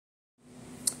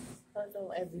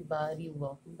Hello, everybody.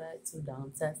 Welcome back to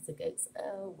Downtastic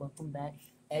XL. Welcome back,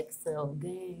 XL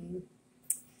Gang.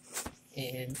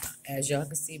 And as y'all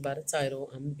can see by the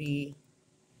title, I'm gonna be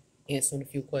answering a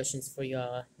few questions for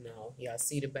y'all. Now, y'all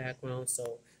see the background,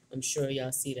 so I'm sure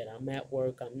y'all see that I'm at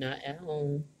work. I'm not at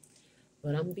home,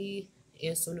 but I'm gonna be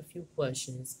answering a few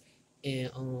questions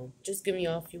and just giving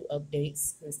y'all a few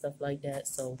updates and stuff like that.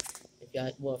 So, if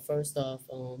y'all, well, first off,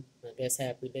 I guess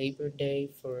happy Labor Day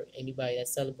for anybody that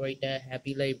celebrate that.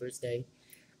 Happy Labor's Day.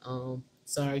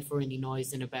 Sorry for any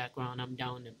noise in the background. I'm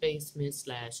down in the basement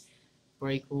slash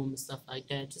break room and stuff like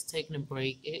that. Just taking a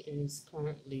break. It is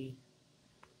currently,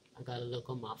 I gotta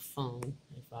look on my phone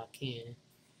if I can,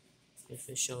 if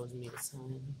it shows me the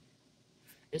time.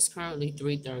 It's currently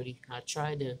 3:30. I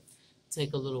tried to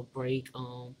take a little break,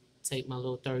 take my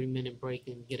little 30-minute break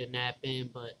and get a nap in,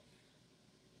 but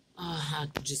I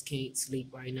just can't sleep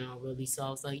right now, really. So I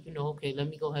was like, okay, let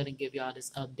me go ahead and give y'all this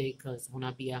update because when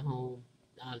I be at home,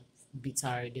 I'll be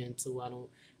tired then too. I don't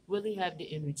really have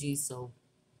the energy, so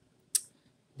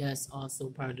that's also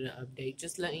part of the update.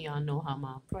 Just letting y'all know how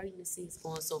my pregnancy is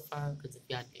going so far because if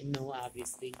y'all didn't know,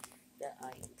 obviously, that I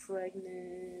am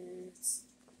pregnant.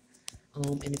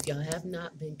 And if y'all have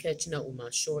not been catching up with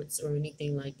my shorts or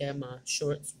anything like that, my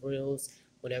shorts, reels,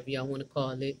 whatever y'all want to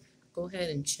call it, go ahead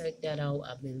and check that out.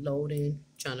 I've been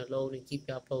trying to load and keep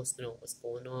y'all posted on what's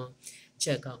going on.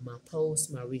 Check out my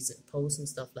posts, my recent posts and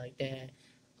stuff like that.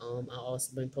 I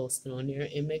also been posting on there,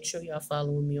 and make sure y'all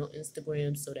following me on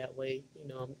Instagram so that way,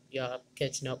 y'all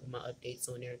catching up with my updates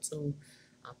on there too.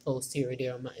 I post here or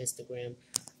there on my Instagram.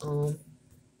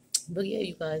 But yeah,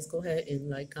 you guys go ahead and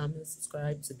like, comment,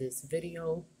 subscribe to this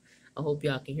video. I hope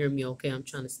y'all can hear me okay. I'm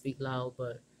trying to speak loud,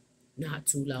 but not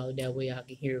too loud. That way I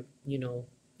can hear,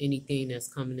 anything that's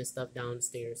coming and stuff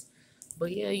downstairs.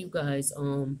 But yeah, you guys,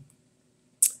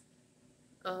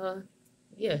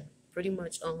 yeah, pretty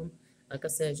much, like I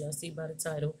said, y'all see by the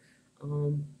title,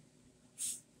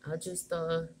 I just,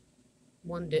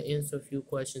 wanted to answer a few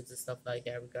questions and stuff like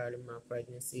that regarding my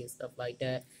pregnancy and stuff like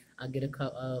that. I get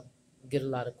a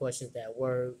lot of questions at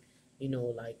work,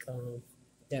 like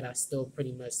that I still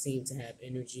pretty much seem to have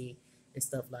energy and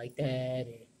stuff like that,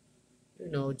 and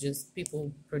just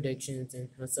people predictions and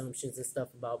assumptions and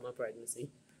stuff about my pregnancy.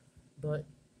 But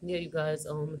yeah, you guys,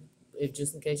 if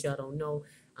just in case y'all don't know,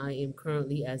 I am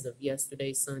currently, as of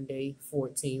yesterday, Sunday,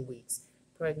 14 weeks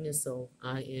pregnant. So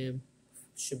I am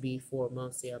should be 4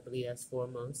 months. Yeah, I believe that's 4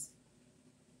 months.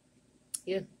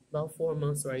 Yeah, about 4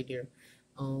 months right there.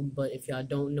 But if y'all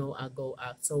don't know, I go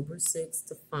October 6th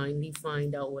to finally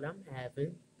find out what I'm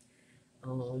having.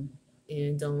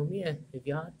 Yeah, if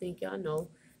y'all think y'all know,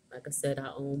 like I said,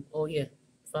 oh yeah,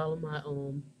 follow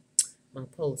my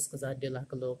post because I did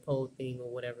like a little poll thing or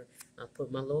whatever. I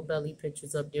put my little belly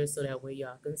pictures up there so that way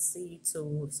y'all can see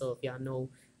too. So if y'all know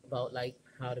about like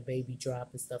how the baby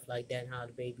drop and stuff like that, how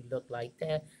the baby look like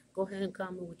that, go ahead and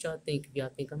comment what y'all think. If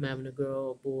y'all think I'm having a girl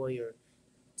or boy or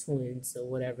twins or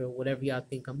whatever y'all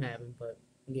think I'm having. But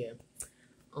yeah,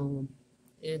 um,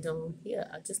 yeah,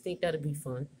 I just think that'd be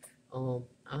fun.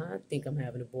 I think I'm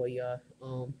having a boy,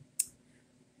 y'all.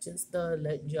 Just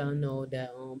let y'all know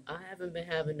that I haven't been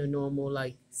having the normal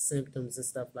like symptoms and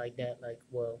stuff like that. Like,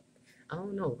 well, I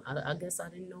don't know. I guess I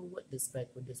didn't know what to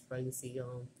expect with this pregnancy.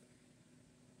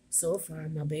 So far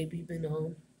my baby been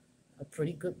a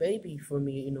pretty good baby for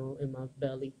me, in my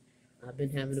belly. I've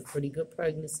been having a pretty good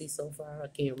pregnancy so far. I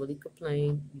can't really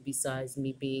complain. Besides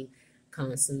me being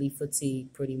constantly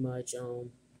fatigued, pretty much.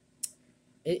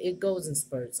 It goes in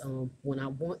spurts. When I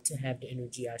want to have the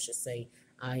energy, I should say,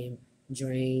 I am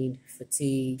drained,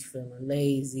 fatigued, feeling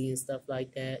lazy and stuff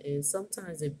like that. And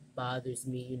sometimes it bothers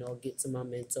me, get to my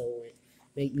mental and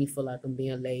make me feel like I'm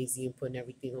being lazy and putting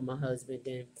everything on my husband.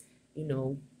 And, you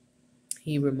know,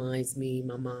 he reminds me,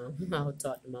 my mom, I'll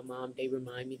talk to my mom, they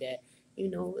remind me that,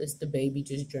 it's the baby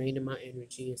just draining my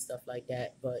energy and stuff like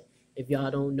that. But if y'all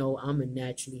don't know, I'm a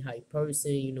naturally hype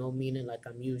person, meaning like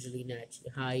I'm usually naturally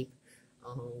hype.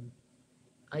 Um,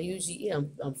 I usually, yeah,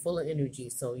 I'm full of energy.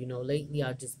 So, lately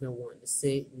I've just been wanting to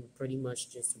sit and pretty much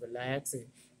just relax and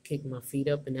kick my feet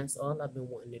up. And that's all I've been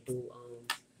wanting to do.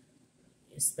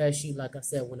 Especially, like I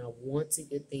said, when I want to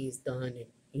get things done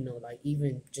and, like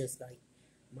even just like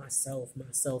my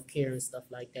self-care and stuff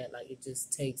like that, like it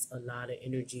just takes a lot of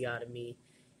energy out of me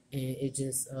and it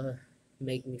just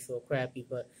make me feel crappy.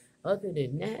 But other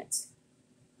than that,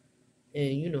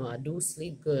 and I do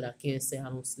sleep good. I can't say I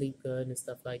don't sleep good and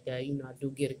stuff like that. I do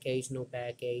get occasional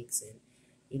backaches and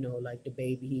like the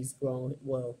baby, he's growing.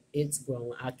 Well, it's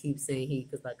growing. I keep saying he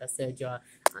because like I said, y'all,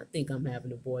 I think I'm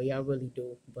having a boy. I really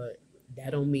do, but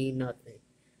that don't mean nothing.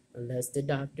 Unless the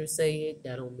doctor say it,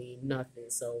 that don't mean nothing.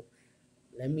 So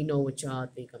Let me know what y'all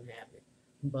think I'm having.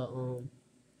 But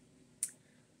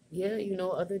yeah,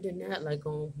 other than that, like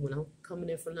when I'm coming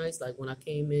in for nights, like when I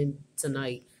came in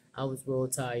tonight, I was real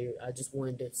tired. I just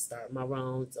wanted to start my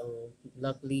rounds.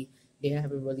 Luckily they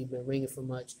haven't really been ringing for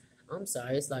much. I'm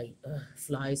sorry, it's like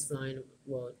flies flying.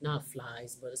 Well, not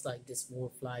flies, but it's like this one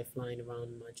fly flying around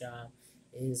in my job.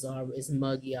 And it's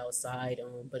muggy outside.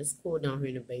 But it's cool down here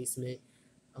in the basement.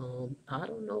 I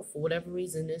don't know, for whatever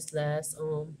reason this last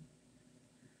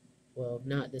well,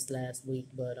 not this last week,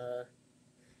 but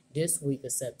this week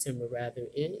of September rather,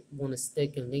 it want to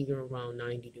stick and linger around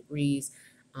 90 degrees.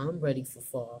 I'm ready for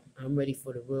fall. I'm ready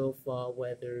for the real fall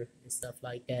weather and stuff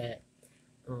like that.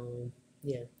 Um,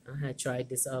 yeah, I had tried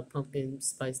this pumpkin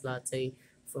spice latte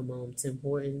from Tim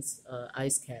Hortons,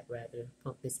 ice cap rather,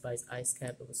 pumpkin spice ice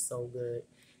cap. It was so good.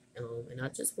 And I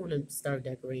just want to start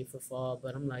decorating for fall,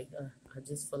 but I'm like, I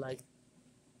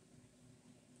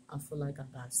feel like I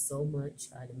got so much.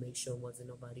 I had to make sure wasn't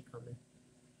nobody coming,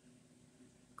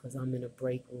 cause I'm in a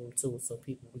break room too, so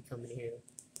people be coming here.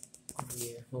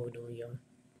 Yeah, hold on, y'all.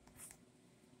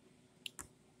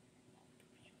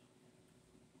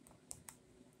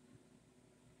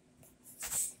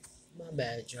 My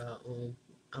bad, y'all.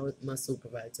 My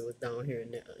supervisor was down here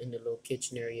in the little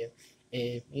kitchen area,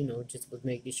 and just was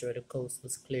making sure the coast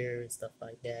was clear and stuff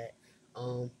like that.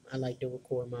 I like to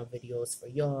record my videos for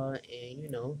y'all,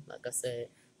 and like I said,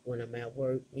 when I'm at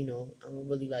work, I don't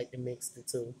really like to mix the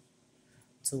two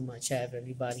too much. Have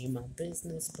everybody in my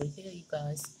business, but yeah, you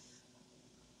guys.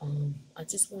 I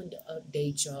just wanted to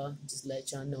update y'all, just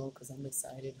let y'all know, cause I'm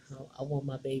excited. I want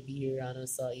my baby here. I done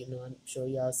saw, I'm sure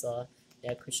y'all saw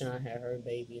that Krishan had her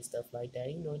baby and stuff like that.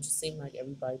 It just seemed like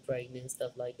everybody pregnant and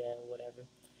stuff like that or whatever.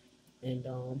 And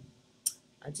I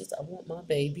want my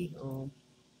baby.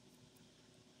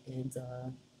 And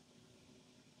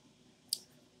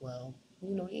well,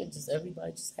 yeah, just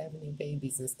everybody just having their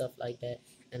babies and stuff like that.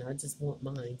 And I just want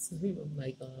mine. I'm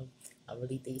like, I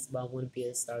really think it's about, I want to be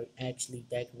able to start actually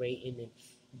decorating and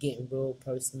getting real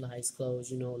personalized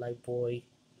clothes, like boy,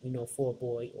 for a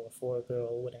boy or for a girl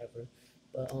or whatever.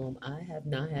 But I have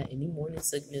not had any morning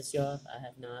sickness, y'all. I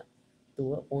have not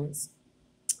threw up once.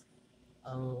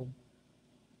 Um,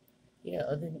 yeah,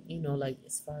 other than, like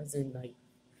as far as in like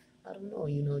I don't know,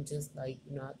 just like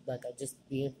not like I just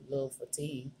being a little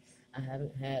fatigued. I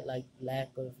haven't had like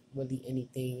lack of really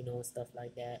anything, and stuff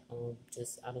like that.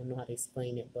 Just I don't know how to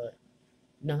explain it, but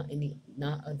not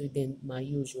other than my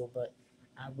usual. But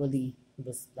I really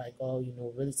was like, oh,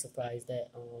 really surprised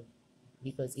that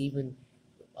because even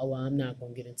well, I'm not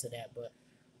gonna get into that, but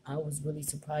I was really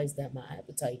surprised that my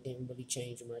appetite didn't really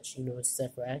change much,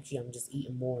 except for actually I'm just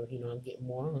eating more. I'm getting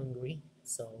more hungry,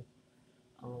 so.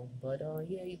 But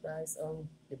yeah, you guys,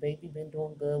 the baby been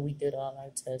doing good. We did all our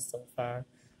tests so far.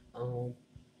 Um,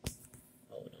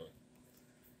 hold on.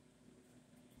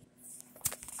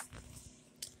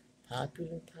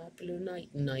 Popular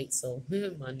night tonight. So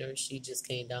my nurse, she just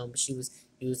came down, but she was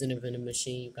using a vending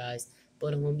machine, you guys.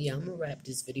 But yeah, I'm gonna wrap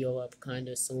this video up kind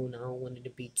of soon. I don't want it to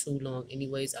be too long.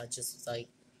 Anyways, I just was like,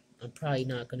 I'm probably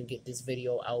not gonna get this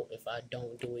video out if I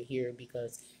don't do it here,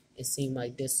 because it seemed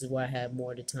like this is where I have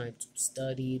more of the time to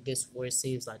study. This is where it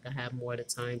seems like I have more of the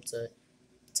time to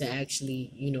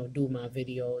actually, do my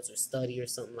videos or study or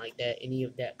something like that, any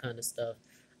of that kind of stuff.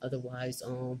 Otherwise,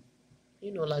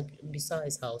 like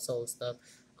besides household stuff,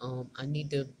 I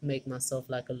need to make myself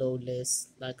like a little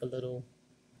list, like a little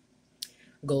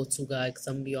go-to guide, because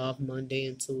I'm gonna be off Monday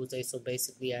and Tuesday. So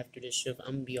basically after this shift,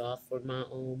 I'm gonna be off for my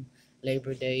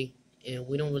Labor Day, and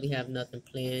we don't really have nothing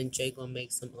planned. Jay gonna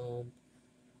make some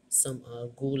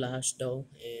goulash though,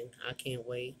 and I can't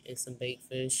wait, and some baked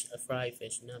fish, fried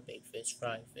fish, not baked fish,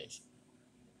 fried fish.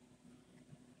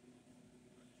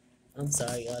 I'm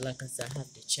sorry, y'all. Like I said, I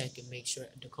have to check and make sure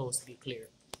the coast be clear,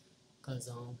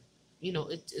 cause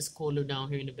it's cooler down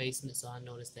here in the basement. So I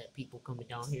noticed that people coming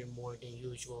down here more than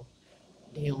usual.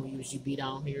 They don't usually be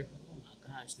down here. Oh my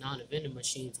gosh! Now the vending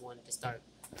machines wanted to start.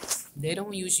 They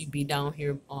don't usually be down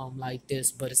here like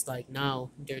this, but it's like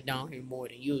now they're down here more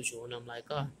than usual, and I'm like,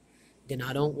 then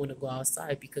I don't want to go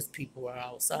outside because people are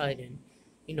outside, and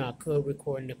I could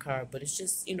record in the car, but it's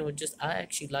just just I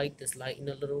actually like this lighting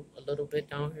a little bit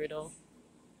down here though.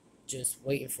 Just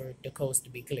waiting for the coast to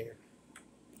be clear.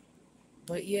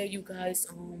 But yeah, you guys,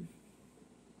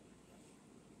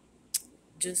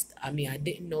 just I mean, I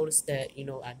didn't notice that,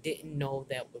 I didn't know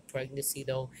that with pregnancy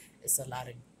though, it's a lot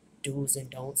of do's and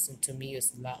don'ts, and to me,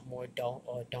 it's a lot more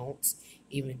don'ts.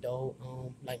 Even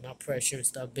though like my pressure and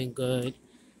stuff been good,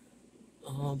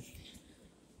 um,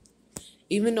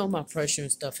 even though my pressure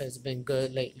and stuff has been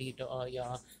good lately, to all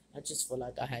y'all, I just feel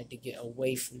like I had to get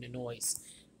away from the noise.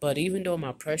 But even though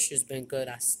my pressure's been good,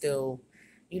 I still,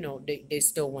 they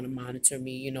still want to monitor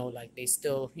me, like they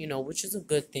still, which is a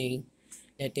good thing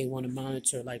that they want to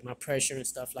monitor like my pressure and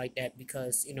stuff like that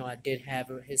because, I did have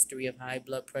a history of high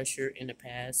blood pressure in the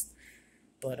past.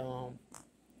 But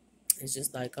it's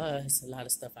just like, it's a lot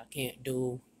of stuff I can't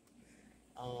do.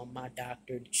 My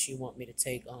doctor, she want me to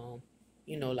take,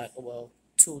 like, well,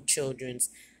 two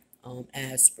children's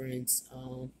aspirins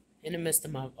in the midst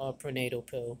of my prenatal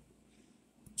pill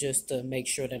just to make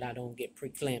sure that I don't get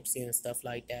preeclampsia and stuff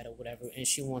like that or whatever. And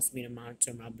she wants me to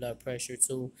monitor my blood pressure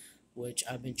too, which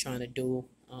I've been trying to do.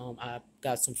 I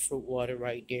got some fruit water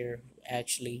right there,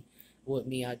 actually, with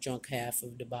me. I drunk half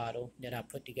of the bottle that I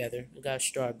put together. I got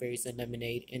strawberries and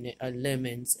lemonade in it,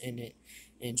 lemons in it,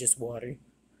 and just water,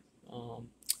 um,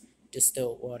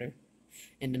 distilled water.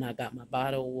 And then I got my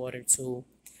bottle of water too.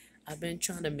 I've been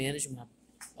trying to manage my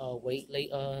weight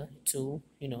too.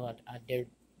 I did,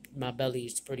 my belly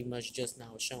is pretty much just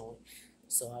now showing,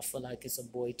 so I feel like it's a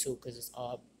boy too, cause it's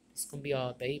gonna be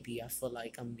all baby. I feel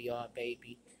like I'm gonna be all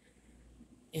baby,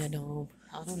 and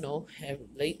I don't know.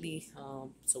 Lately,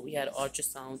 so we had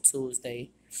ultrasound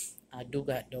Tuesday. I do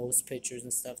got those pictures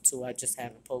and stuff too. I just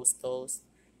haven't posted those,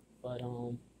 but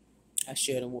I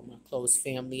shared them with my close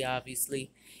family,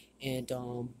 obviously, and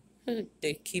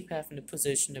they keep having to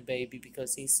position the baby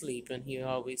because he's sleeping. He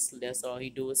always, that's all he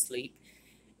do is sleep.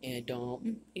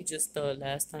 And he just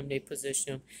last time they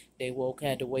positioned him, they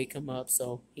had to wake him up,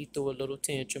 so he threw a little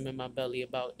tantrum in my belly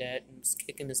about that and was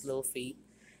kicking his little feet.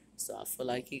 So I feel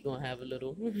like he gonna have a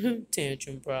little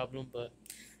tantrum problem, but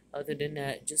other than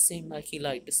that, it just seemed like he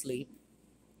liked to sleep.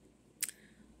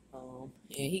 And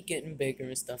he getting bigger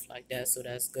and stuff like that, so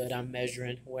that's good. I'm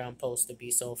measuring where I'm supposed to be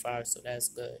so far, so that's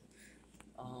good.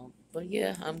 But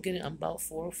yeah, I'm about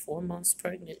four months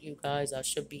pregnant, you guys. I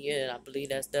should be in. I believe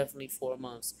that's definitely 4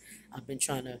 months. I've been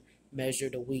trying to measure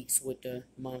the weeks with the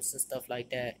months and stuff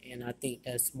like that, and I think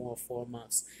that's more 4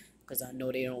 months, because I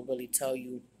know they don't really tell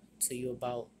you to you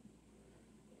about.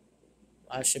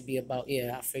 I should be about,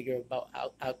 yeah, I figure about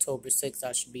October 6th,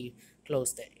 I should be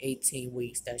close to 18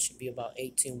 weeks. That should be about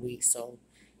 18 weeks. So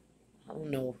I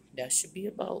don't know. That should be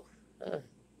about.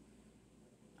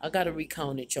 I gotta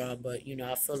recount it, y'all, but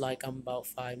I feel like I'm about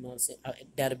 5 months.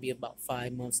 That'll be about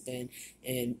 5 months then,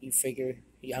 and you figure,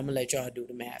 yeah, I'm gonna let y'all do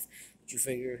the math. You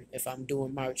figure if I'm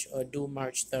doing March or due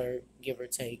March 3rd, give or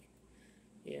take,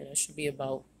 yeah, that should be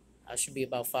about. I should be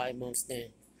about 5 months then.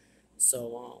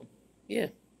 So yeah,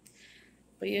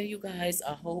 but yeah, you guys,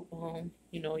 I hope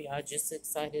y'all just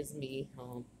excited as me.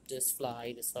 This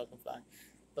fucking fly,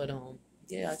 but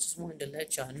yeah, I just wanted to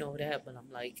let y'all know that. But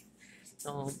I'm like,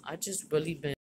 I just really been